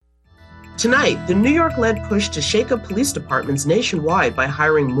Tonight, the New York-led push to shake up police departments nationwide by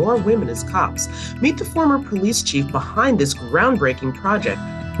hiring more women as cops. Meet the former police chief behind this groundbreaking project,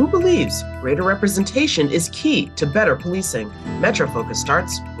 who believes greater representation is key to better policing. MetroFocus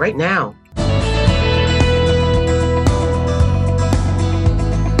starts right now.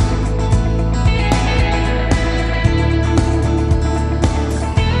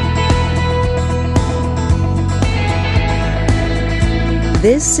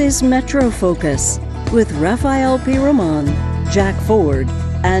 This is MetroFocus with Raphael P. Roman, Jack Ford,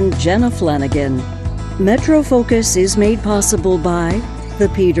 and Jenna Flanagan. MetroFocus is made possible by the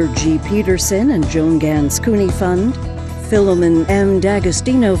Peter G. Peterson and Joan Gans Cooney Fund, Philemon M.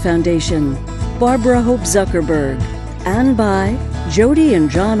 D'Agostino Foundation, Barbara Hope Zuckerberg, and by Jody and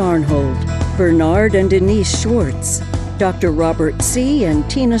John Arnhold, Bernard and Denise Schwartz, Dr. Robert C. and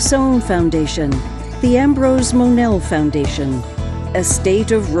Tina Sohn Foundation, the Ambrose Monell Foundation,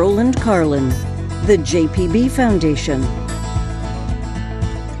 Estate of Roland Carlin, the JPB Foundation.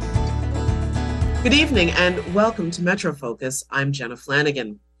 Good evening and welcome to MetroFocus. I'm Jenna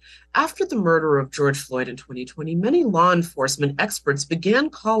Flanagan. After the murder of George Floyd in 2020, many law enforcement experts began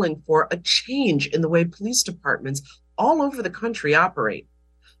calling for a change in the way police departments all over the country operate.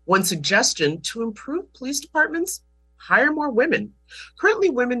 One suggestion: to improve police departments, hire more women. Currently,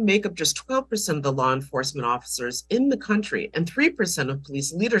 women make up just 12% of the law enforcement officers in the country and 3% of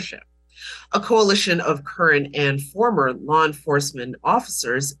police leadership. A coalition of current and former law enforcement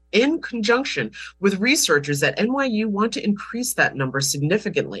officers, in conjunction with researchers at NYU, want to increase that number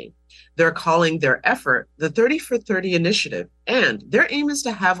significantly. They're calling their effort the 30 for 30 initiative, and their aim is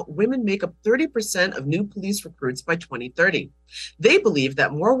to have women make up 30% of new police recruits by 2030. They believe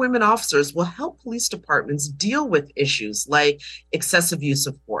that more women officers will help police departments deal with issues like excessive use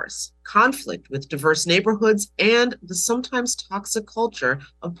of force, conflict with diverse neighborhoods, and the sometimes toxic culture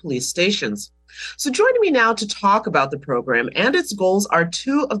of police stations. So joining me now to talk about the program and its goals are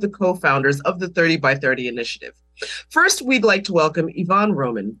two of the co-founders of the 30 by 30 initiative. First, we'd like to welcome Ivonne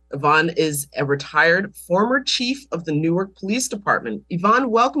Roman. Ivonne is a retired former chief of the Newark Police Department. Ivonne,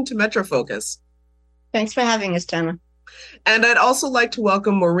 welcome to MetroFocus. Thanks for having us, Jenna. And I'd also like to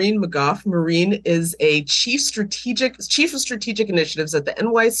welcome Maureen McGough. Maureen is a chief of strategic initiatives at the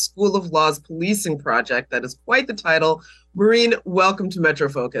NYU School of Law's policing project. That is quite the title. Maureen, welcome to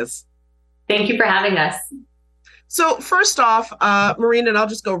MetroFocus. Thank you for having us. So first off, Maureen, and I'll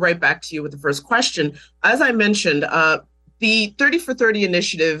just go right back to you with the first question. As I mentioned, the 30 for 30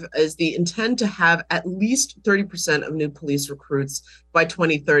 initiative is the intent to have at least 30% of new police recruits by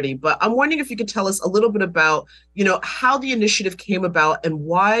 2030. But I'm wondering if you could tell us a little bit about, how the initiative came about and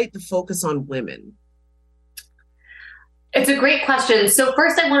why the focus on women. It's a great question. So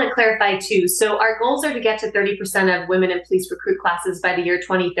first I want to clarify too. So our goals are to get to 30% of women in police recruit classes by the year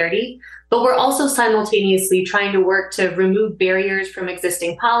 2030, but we're also simultaneously trying to work to remove barriers from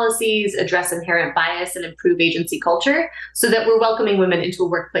existing policies, address inherent bias, and improve agency culture so that we're welcoming women into a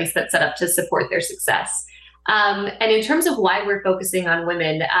workplace that's set up to support their success. And in terms of why we're focusing on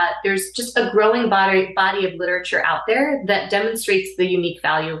women, there's just a growing body of literature out there that demonstrates the unique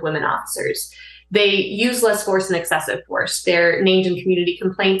value of women officers. They use less force and excessive force. They're named in community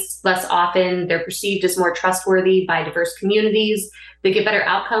complaints less often. They're perceived as more trustworthy by diverse communities. They get better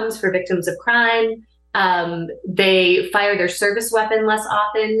outcomes for victims of crime. They fire their service weapon less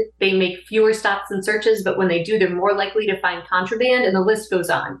often. They make fewer stops and searches, but when they do, they're more likely to find contraband, and the list goes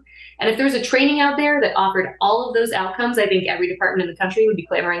on. And if there's a training out there that offered all of those outcomes, I think every department in the country would be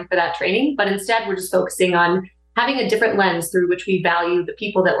clamoring for that training. But instead, we're just focusing on having a different lens through which we value the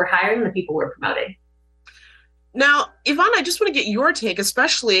people that we're hiring and the people we're promoting. Now, Ivonne, I just want to get your take,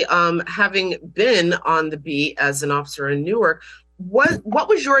 especially having been on the beat as an officer in Newark. What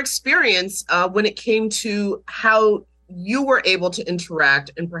was your experience when it came to how you were able to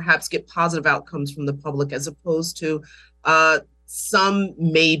interact and perhaps get positive outcomes from the public as opposed to some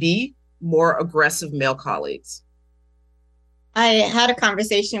maybe more aggressive male colleagues? I had a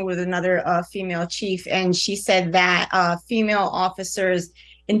conversation with another female chief, and she said that female officers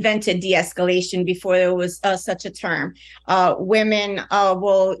invented de-escalation before there was such a term. Women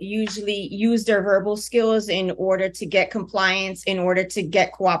will usually use their verbal skills in order to get compliance, in order to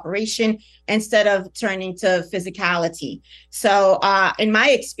get cooperation, instead of turning to physicality. So in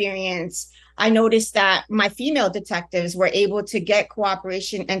my experience, I noticed that my female detectives were able to get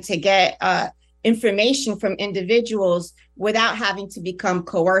cooperation and to get information from individuals without having to become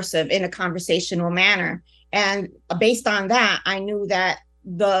coercive in a conversational manner. And based on that, I knew that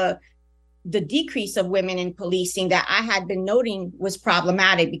the decrease of women in policing that I had been noting was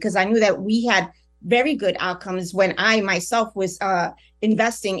problematic, because I knew that we had very good outcomes when I myself was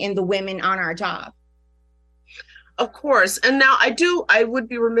investing in the women on our job. Of course. And now I would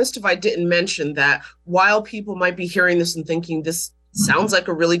be remiss if I didn't mention that while people might be hearing this and thinking this sounds like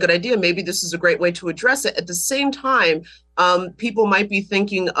a really good idea, maybe this is a great way to address it. At the same time, people might be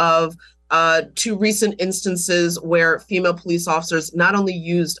thinking of two recent instances where female police officers not only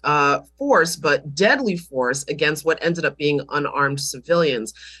used force, but deadly force against what ended up being unarmed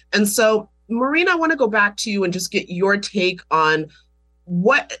civilians. And so, Maureen, I want to go back to you and just get your take on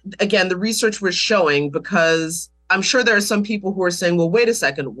what, again, the research was showing, because I'm sure there are some people who are saying, well, wait a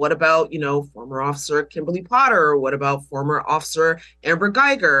second, what about, former officer Kimberly Potter, or what about former officer Amber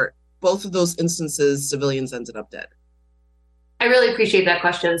Geiger? Both of those instances, civilians ended up dead. I really appreciate that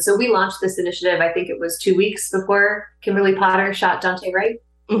question. So we launched this initiative, I think it was 2 weeks before Kimberly Potter shot Dante Wright.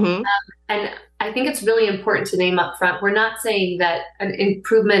 Mm-hmm. And I think it's really important to name up front, we're not saying that an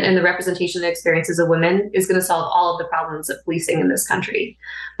improvement in the representation and experiences of women is going to solve all of the problems of policing in this country.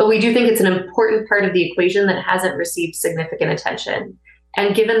 But we do think it's an important part of the equation that hasn't received significant attention.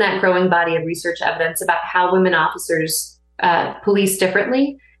 And given that growing body of research evidence about how women officers police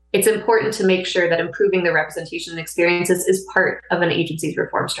differently, it's important to make sure that improving the representation and experiences is part of an agency's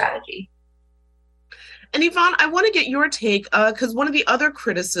reform strategy. And Ivonne, I want to get your take, because one of the other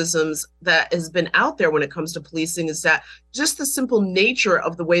criticisms that has been out there when it comes to policing is that just the simple nature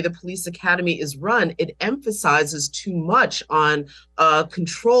of the way the police academy is run, it emphasizes too much on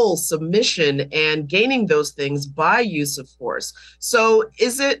control, submission, and gaining those things by use of force. So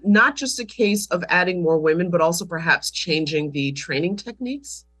is it not just a case of adding more women, but also perhaps changing the training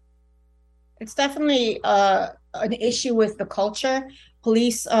techniques? It's definitely an issue with the culture.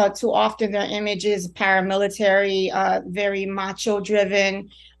 Police, too often their image is paramilitary, very macho-driven,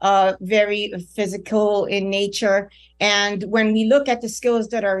 very physical in nature. And when we look at the skills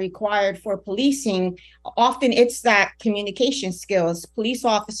that are required for policing, often it's that communication skills. Police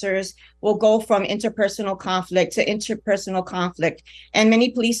officers will go from interpersonal conflict to interpersonal conflict. And many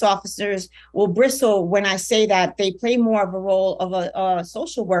police officers will bristle when I say that they play more of a role of a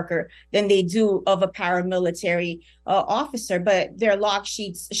social worker than they do of a paramilitary officer. But their log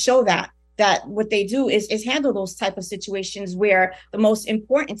sheets show that what they do is handle those type of situations where the most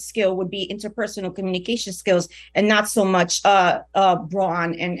important skill would be interpersonal communication skills and not so much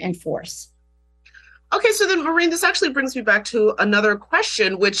brawn and force. Okay, so then, Maureen, this actually brings me back to another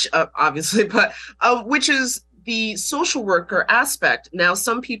question, which obviously, but which is the social worker aspect. Now,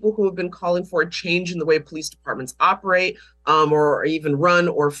 some people who have been calling for a change in the way police departments operate, or even run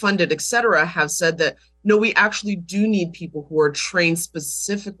or funded, et cetera, have said that, no, we actually do need people who are trained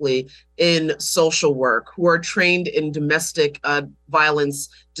specifically in social work, who are trained in domestic violence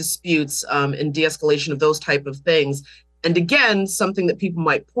disputes and de-escalation of those type of things. And again, something that people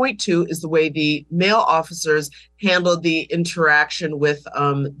might point to is the way the male officers handled the interaction with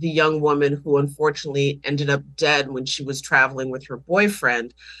the young woman who unfortunately ended up dead when she was traveling with her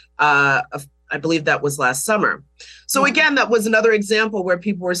boyfriend. I believe that was last summer. So again, that was another example where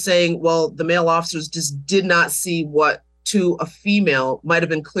people were saying, well, the male officers just did not see what to a female might have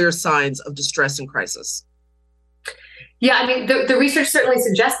been clear signs of distress and crisis. Yeah, I mean, the research certainly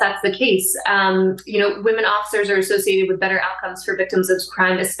suggests that's the case. Women officers are associated with better outcomes for victims of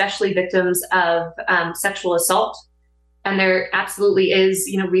crime, especially victims of sexual assault. And there absolutely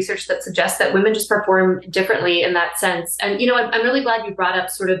is, research that suggests that women just perform differently in that sense. And, I'm really glad you brought up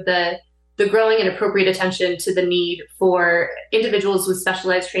sort of the growing and appropriate attention to the need for individuals with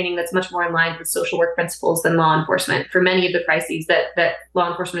specialized training that's much more in line with social work principles than law enforcement for many of the crises that law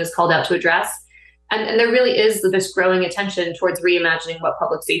enforcement is called out to address. And there really is this growing attention towards reimagining what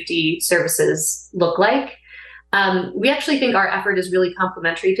public safety services look like. We actually think our effort is really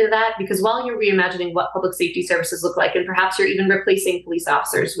complementary to that, because while you're reimagining what public safety services look like, and perhaps you're even replacing police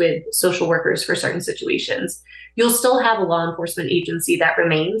officers with social workers for certain situations, you'll still have a law enforcement agency that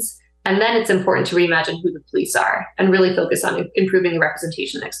remains. And then it's important to reimagine who the police are and really focus on improving the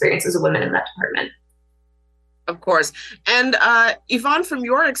representation and experiences of women in that department. Of course. And Ivonne, from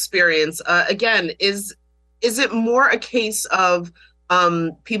your experience, again, is it more a case of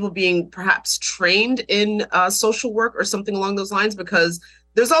people being perhaps trained in social work or something along those lines? Because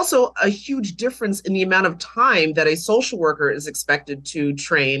there's also a huge difference in the amount of time that a social worker is expected to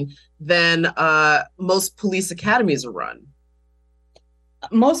train than most police academies are run.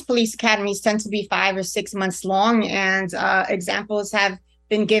 Most police academies tend to be 5 or 6 months long, and examples have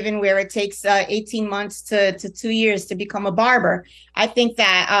been given where it takes 18 months to 2 years to become a barber. I think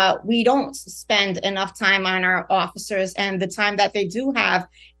that we don't spend enough time on our officers, and the time that they do have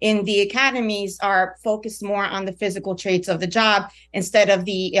in the academies are focused more on the physical traits of the job instead of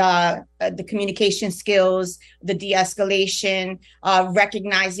the communication skills, the de-escalation,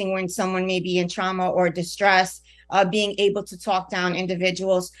 recognizing when someone may be in trauma or distress, being able to talk down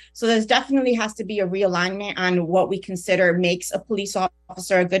individuals. So there's definitely has to be a realignment on what we consider makes a police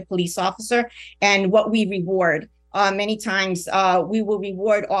officer a good police officer and what we reward. Many times we will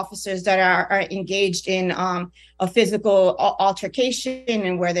reward officers that are engaged in a physical altercation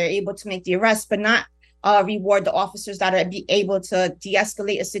and where they're able to make the arrest, but not reward the officers that are able to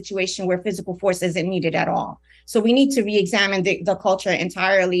de-escalate a situation where physical force isn't needed at all. So we need to re-examine the culture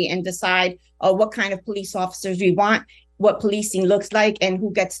entirely and decide what kind of police officers we want, what policing looks like, and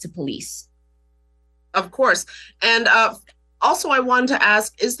who gets to police. Of course. And also, I wanted to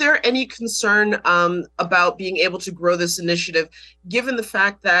ask, is there any concern about being able to grow this initiative, given the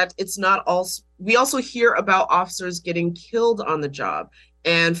fact that it's not all, we also hear about officers getting killed on the job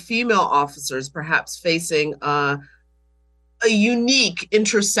and female officers perhaps facing a unique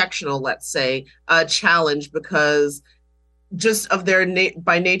intersectional, let's say, challenge because just of their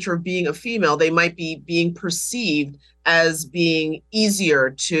by nature of being a female, they might be being perceived as being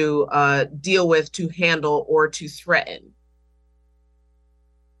easier to deal with, to handle, or to threaten.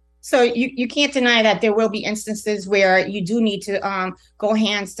 So you can't deny that there will be instances where you do need to go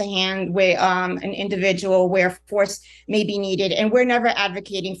hands to hand with an individual where force may be needed. And we're never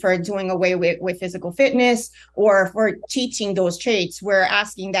advocating for doing away with physical fitness or for teaching those traits. We're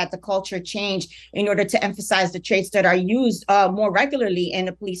asking that the culture change in order to emphasize the traits that are used more regularly in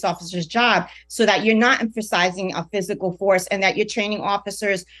a police officer's job, so that you're not emphasizing a physical force and that you're training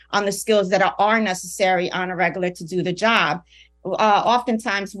officers on the skills that are necessary on a regular to do the job.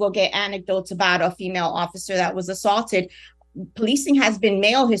 Oftentimes we'll get anecdotes about a female officer that was assaulted. Policing has been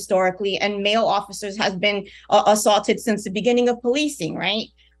male historically, and male officers has been assaulted since the beginning of policing, right?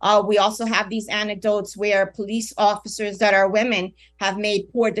 We also have these anecdotes where police officers that are women have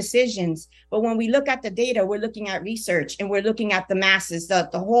made poor decisions. But when we look at the data, we're looking at research and we're looking at the masses, the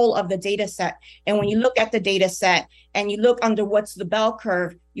whole of the data set. And when you look at the data set and you look under what's the bell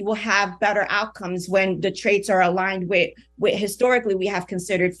curve, you will have better outcomes when the traits are aligned with historically we have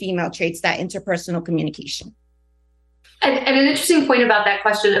considered female traits, that interpersonal communication. And an interesting point about that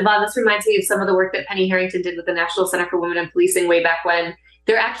question, Ivonne, this reminds me of some of the work that Penny Harrington did with the National Center for Women in Policing way back when.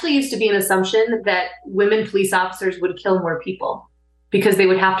 There actually used to be an assumption that women police officers would kill more people because they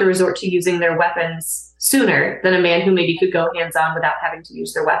would have to resort to using their weapons sooner than a man who maybe could go hands-on without having to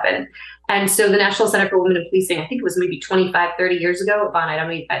use their weapon. And so the National Center for Women in Policing, I think it was maybe 25, 30 years ago, Ivonne, I don't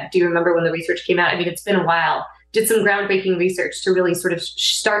know, do you remember when the research came out? I mean, it's been a while. Did some groundbreaking research to really sort of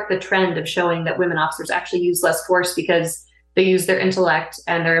start the trend of showing that women officers actually use less force because they use their intellect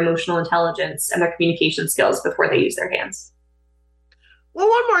and their emotional intelligence and their communication skills before they use their hands. Well,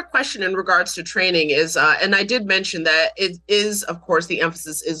 one more question in regards to training is, and I did mention that it is, of course, the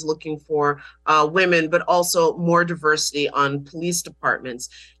emphasis is looking for women, but also more diversity on police departments.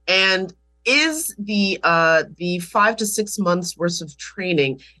 And is the 5 to 6 months worth of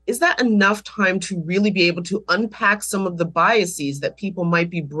training, is that enough time to really be able to unpack some of the biases that people might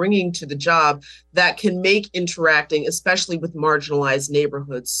be bringing to the job that can make interacting, especially with marginalized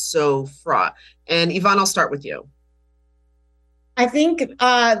neighborhoods, so fraught? And Ivonne, I'll start with you. I think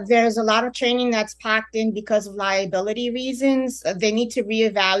there's a lot of training that's packed in because of liability reasons. They need to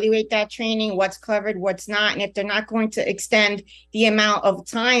reevaluate that training, what's covered, what's not. And if they're not going to extend the amount of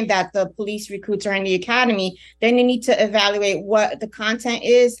time that the police recruits are in the academy, then they need to evaluate what the content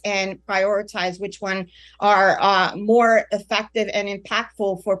is and prioritize which one are more effective and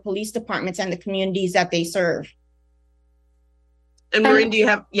impactful for police departments and the communities that they serve. And Maureen, do you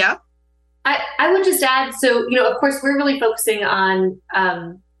have, yeah? I would just add, so, of course, we're really focusing on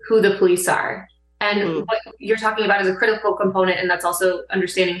who the police are. And what you're talking about is a critical component, and that's also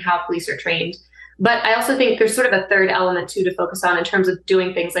understanding how police are trained. But I also think there's sort of a third element, too, to focus on in terms of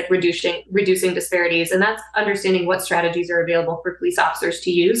doing things like reducing disparities. And that's understanding what strategies are available for police officers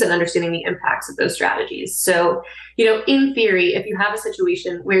to use and understanding the impacts of those strategies. So, in theory, if you have a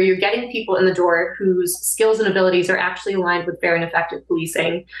situation where you're getting people in the door whose skills and abilities are actually aligned with fair and effective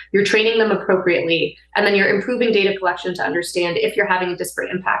policing, you're training them appropriately, and then you're improving data collection to understand if you're having a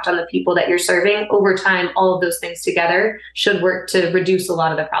disparate impact on the people that you're serving, over time, all of those things together should work to reduce a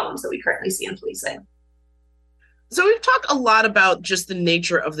lot of the problems that we currently see in policing. So we've talked a lot about just the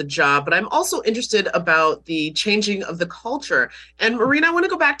nature of the job, but I'm also interested about the changing of the culture. And Maureen, I want to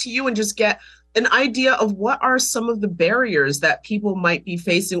go back to you and just get an idea of what are some of the barriers that people might be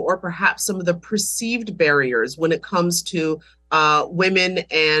facing, or perhaps some of the perceived barriers when it comes to women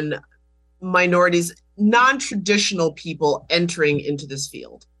and minorities, non-traditional people entering into this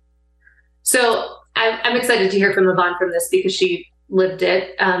field? So I'm excited to hear from Ivonne from this because she lived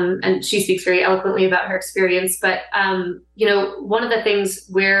it, and she speaks very eloquently about her experience. But one of the things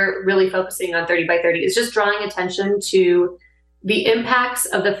we're really focusing on 30 by 30 is just drawing attention to the impacts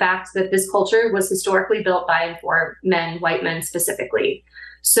of the fact that this culture was historically built by and for men, white men specifically.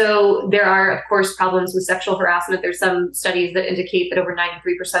 So there are, of course, problems with sexual harassment. There's some studies that indicate that over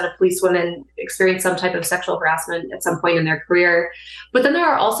 93% of police women experience some type of sexual harassment at some point in their career. But then there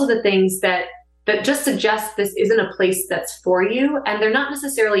are also the things that just suggest this isn't a place that's for you. And they're not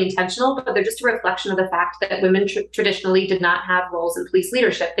necessarily intentional, but they're just a reflection of the fact that women traditionally did not have roles in police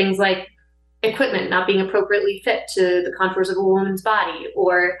leadership. Things like equipment not being appropriately fit to the contours of a woman's body,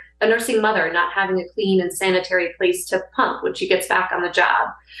 or a nursing mother not having a clean and sanitary place to pump when she gets back on the job.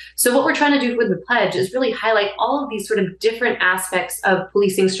 So what we're trying to do with the pledge is really highlight all of these sort of different aspects of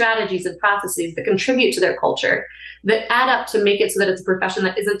policing strategies and processes that contribute to their culture, that add up to make it so that it's a profession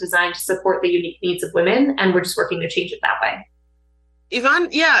that isn't designed to support the unique needs of women, and we're just working to change it that way. Ivonne,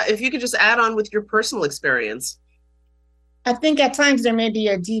 yeah, if you could just add on with your personal experience. I think at times there may be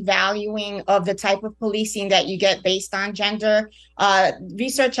a devaluing of the type of policing that you get based on gender.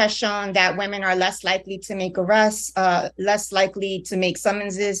 Research has shown that women are less likely to make arrests, less likely to make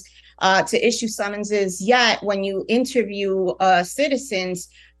summonses, to issue summonses. Yet when you interview citizens,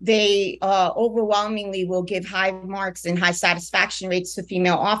 they overwhelmingly will give high marks and high satisfaction rates to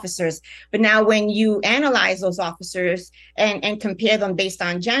female officers. But now when you analyze those officers and compare them based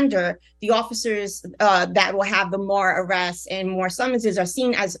on gender, the officers that will have the more arrests and more summonses are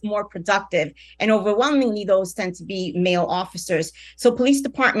seen as more productive. And overwhelmingly, those tend to be male officers. So police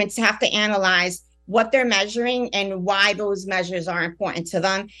departments have to analyze what they're measuring and why those measures are important to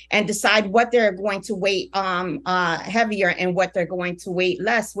them, and decide what they're going to weight heavier and what they're going to weight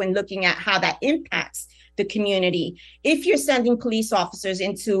less when looking at how that impacts the community. If you're sending police officers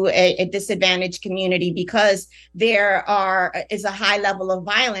into a disadvantaged community because there is a high level of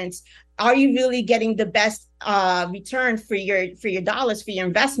violence, are you really getting the best return for your dollars, for your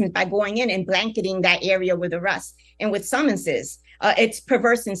investment, by going in and blanketing that area with arrests and with summonses? It's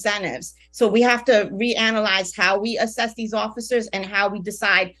perverse incentives. So we have to reanalyze how we assess these officers and how we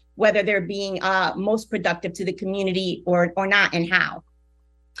decide whether they're being most productive to the community or not, and how.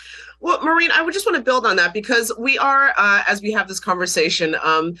 Well, Maureen, I would just want to build on that, because we are, as we have this conversation,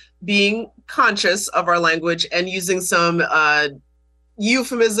 being conscious of our language and using some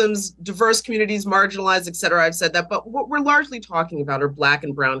euphemisms, diverse communities, marginalized, et cetera. I've said that, but what we're largely talking about are Black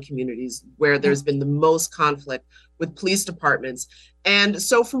and Brown communities where there's been the most conflict with police departments. And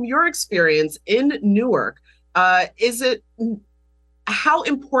so from your experience in Newark, how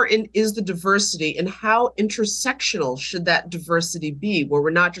important is the diversity, and how intersectional should that diversity be, where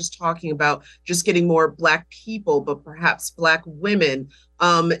we're not just talking about just getting more Black people, but perhaps Black women?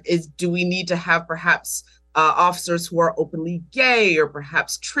 Do we need to have perhaps officers who are openly gay, or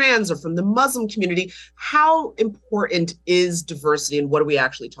perhaps trans, or from the Muslim community? How important is diversity, and what are we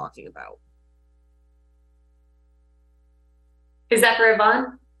actually talking about? Is that for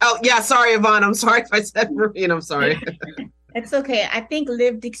Ivonne? Oh, yeah. Sorry, Ivonne. I'm sorry if I said Maureen. I'm sorry. It's okay. I think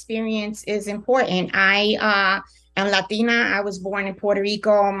lived experience is important. I am Latina. I was born in Puerto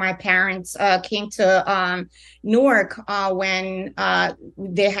Rico. My parents came to Newark when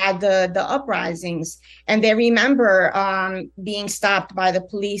they had the uprisings, and they remember being stopped by the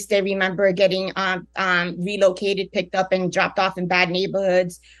police. They remember getting relocated, picked up, and dropped off in bad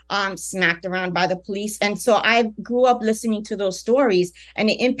neighborhoods, smacked around by the police. And so I grew up listening to those stories, and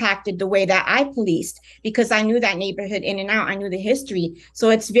it impacted the way that I policed, because I knew that neighborhood in and out. I knew the history. So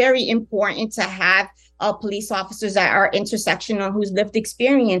it's very important to have police officers that are intersectional, whose lived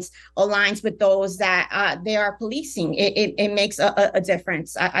experience aligns with those that they are policing. It makes a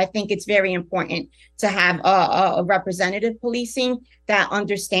difference. I think it's very important to have a representative policing that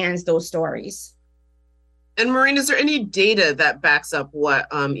understands those stories. And Maureen, is there any data that backs up what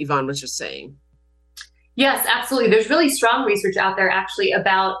Ivonne was just saying? Yes, absolutely. There's really strong research out there actually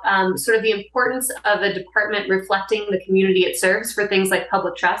about sort of the importance of a department reflecting the community it serves for things like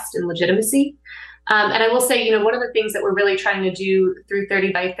public trust and legitimacy. And I will say, one of the things that we're really trying to do through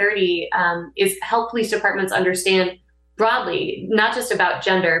 30 by 30 is help police departments understand broadly, not just about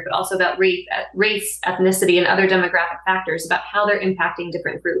gender, but also about race, ethnicity, and other demographic factors about how they're impacting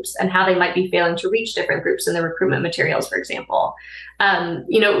different groups and how they might be failing to reach different groups in the recruitment materials, for example.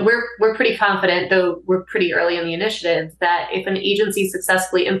 We're pretty confident, though we're pretty early in the initiative, that if an agency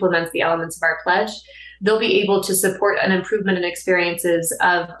successfully implements the elements of our pledge, they'll be able to support an improvement in experiences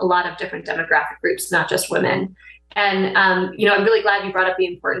of a lot of different demographic groups, not just women. And, I'm really glad you brought up the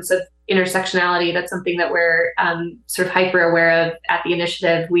importance of intersectionality. That's something that we're sort of hyper aware of at the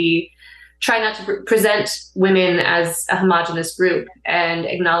initiative. We try not to present women as a homogenous group and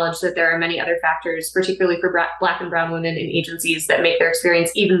acknowledge that there are many other factors, particularly for Black and brown women in agencies, that make their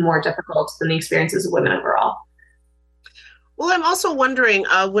experience even more difficult than the experiences of women overall. Well, I'm also wondering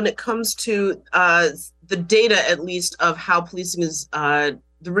when it comes to the data, at least, of how policing is, the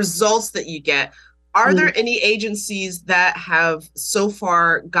results that you get. Are there any agencies that have so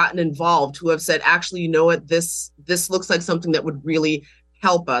far gotten involved who have said, actually, you know what, this looks like something that would really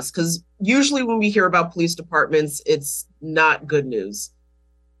help us? Because usually when we hear about police departments, it's not good news.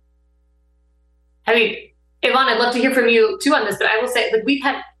 I mean, Ivonne, I'd love to hear from you too on this, but I will say that we've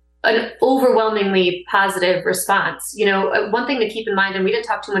had an overwhelmingly positive response. One thing to keep in mind, and we didn't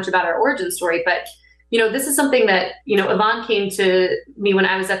talk too much about our origin story, but this is something that, Ivonne came to me when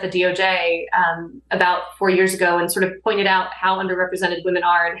I was at the DOJ about 4 years ago and sort of pointed out how underrepresented women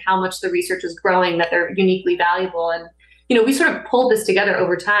are and how much the research is growing, that they're uniquely valuable. And, we sort of pulled this together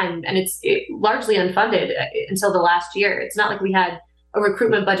over time, and it's largely unfunded until the last year. It's not like we had a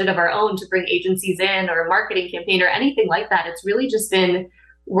recruitment budget of our own to bring agencies in or a marketing campaign or anything like that. It's really just been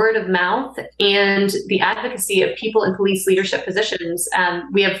word of mouth and the advocacy of people in police leadership positions.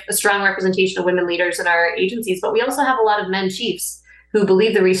 We have a strong representation of women leaders in our agencies, but we also have a lot of men chiefs who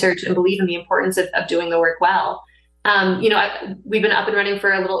believe the research and believe in the importance of doing the work well. We've been up and running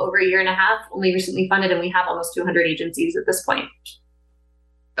for a little over a year and a half, only recently funded, and we have almost 200 agencies at this point.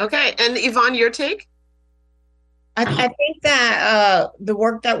 Okay. And Ivonne, your take? I think that the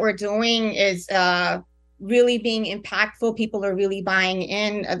work that we're doing is really being impactful. People are really buying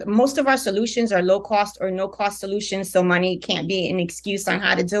in. Most of our solutions are low cost or no cost solutions, so money can't be an excuse on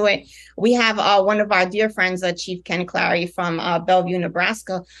how to do it. We have one of our dear friends, Chief Ken Clary from Bellevue,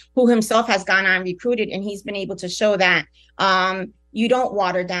 Nebraska, who himself has gone on recruited, and he's been able to show that you don't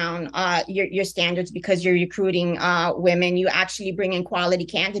water down your standards because you're recruiting women. You actually bring in quality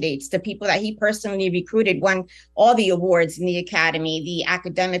candidates. The people that he personally recruited won all the awards in the academy, the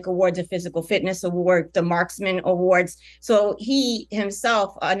academic awards, the physical fitness award, the marksman awards. So he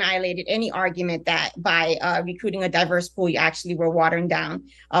himself annihilated any argument that by recruiting a diverse pool, you actually were watering down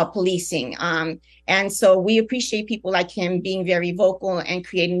policing. And so we appreciate people like him being very vocal and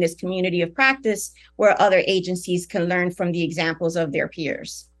creating this community of practice where other agencies can learn from the examples of their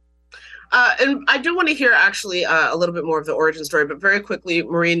peers. And I do want to hear actually a little bit more of the origin story, but very quickly,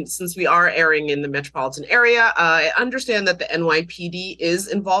 Maureen, since we are airing in the metropolitan area, I understand that the NYPD is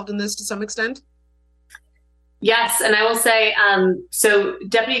involved in this to some extent. Yes, and I will say, so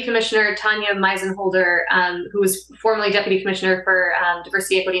Deputy Commissioner Tanya Meisenholder, who was formerly Deputy Commissioner for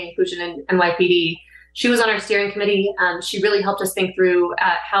Diversity, Equity, and Inclusion in NYPD, she was on our steering committee. She really helped us think through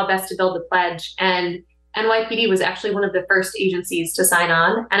how best to build the pledge. And NYPD was actually one of the first agencies to sign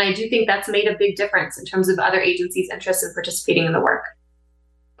on. And I do think that's made a big difference in terms of other agencies' interest in participating in the work.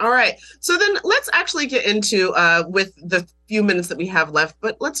 All right. So then let's actually get into, with the few minutes that we have left,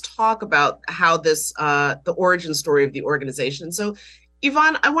 but let's talk about how this, the origin story of the organization. So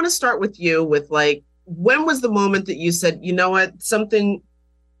Ivonne, I want to start with you with when was the moment that you said, you know what,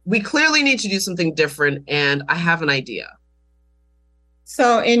 we clearly need to do something different and I have an idea?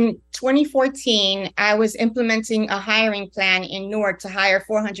 So in 2014, I was implementing a hiring plan in Newark to hire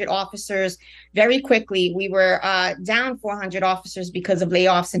 400 officers very quickly. We were down 400 officers because of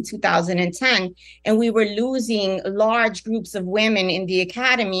layoffs in 2010, and we were losing large groups of women in the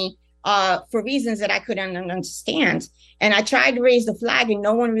academy for reasons that I couldn't understand. And I tried to raise the flag and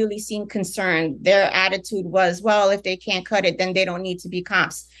no one really seemed concerned. Their attitude was, well, if they can't cut it, then they don't need to be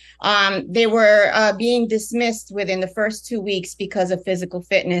cops. They were being dismissed within the first 2 weeks because of physical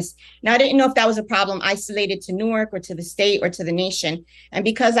fitness. Now, I didn't know if that was a problem isolated to Newark or to the state or to the nation. And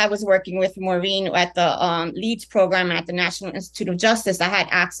because I was working with Maureen at the LEADS program at the National Institute of Justice, I had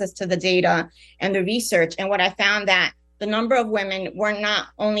access to the data and the research. And what I found that the number of women were not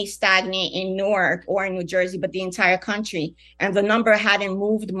only stagnant in Newark or in New Jersey, but the entire country. And the number hadn't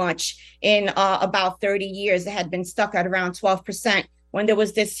moved much in about 30 years. It had been stuck at around 12%. When there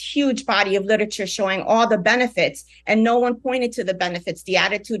was this huge body of literature showing all the benefits and no one pointed to the benefits. The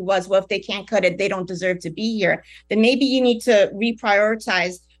attitude was, well, if they can't cut it, they don't deserve to be here. Then maybe you need to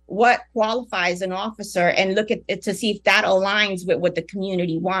reprioritize what qualifies an officer and look at it to see if that aligns with what the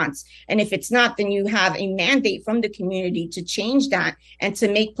community wants. And if it's not, then you have a mandate from the community to change that and to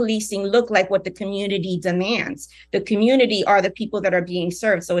make policing look like what the community demands. The community are the people that are being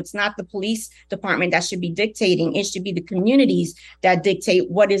served. So it's not the police department that should be dictating. It should be the communities that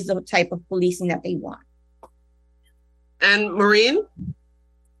dictate what is the type of policing that they want. And Maureen?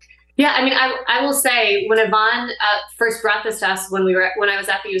 Yeah, I mean, I will say when Ivonne first brought this to us when I was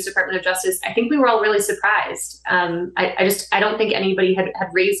at the U.S. Department of Justice, I think we were all really surprised. I don't think anybody had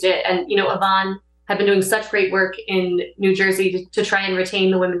raised it. And, you know, Ivonne had been doing such great work in New Jersey to try and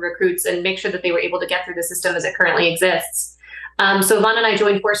retain the women recruits and make sure that they were able to get through the system as it currently exists. So Ivonne and I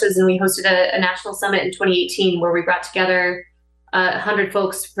joined forces and we hosted a national summit in 2018 where we brought together 100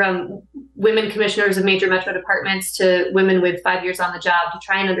 folks from women commissioners of major metro departments to women with 5 years on the job to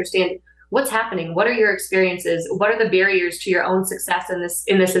try and understand what's happening. What are your experiences? What are the barriers to your own success in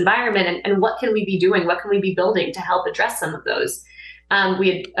this environment? And what can we be doing? What can we be building to help address some of those?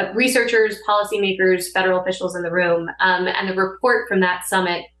 We had researchers, policymakers, federal officials in the room. And the report from that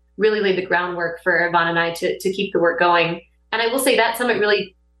summit really laid the groundwork for Ivonne and I to keep the work going. And I will say that summit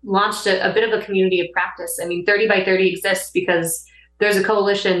really launched a bit of a community of practice. I mean, 30 by 30 exists because there's a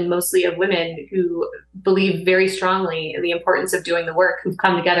coalition mostly of women who believe very strongly in the importance of doing the work, who've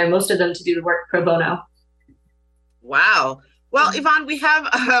come together, most of them to do the work pro bono. Wow. Well, Ivonne, we have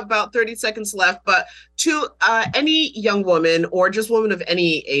about 30 seconds left, but to any young woman or just woman of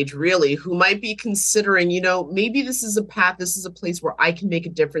any age, really, who might be considering, you know, maybe this is a path, this is a place where I can make a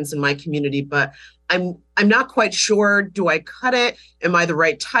difference in my community, but I'm not quite sure. Do I cut it? Am I the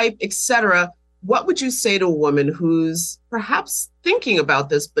right type, etc.? What would you say to a woman who's perhaps thinking about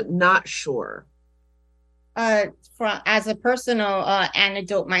this, but not sure? As a personal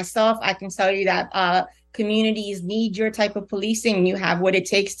anecdote myself, I can tell you that communities need your type of policing. You have what it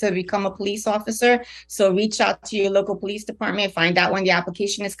takes to become a police officer. So reach out to your local police department, find out when the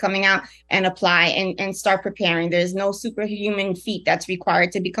application is coming out and apply and start preparing. There's no superhuman feat that's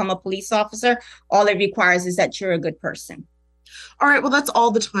required to become a police officer. All it requires is that you're a good person. All right, well, that's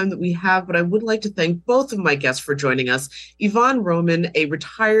all the time that we have, but I would like to thank both of my guests for joining us. Ivonne Roman, a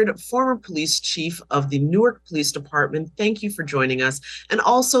retired former police chief of the Newark Police Department. Thank you for joining us. And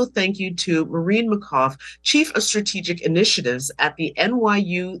also thank you to Maureen McGough, Chief of Strategic Initiatives at the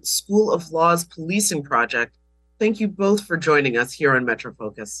NYU School of Law's Policing Project. Thank you both for joining us here on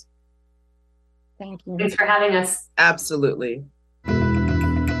MetroFocus. Thank you. Thanks for having us. Absolutely.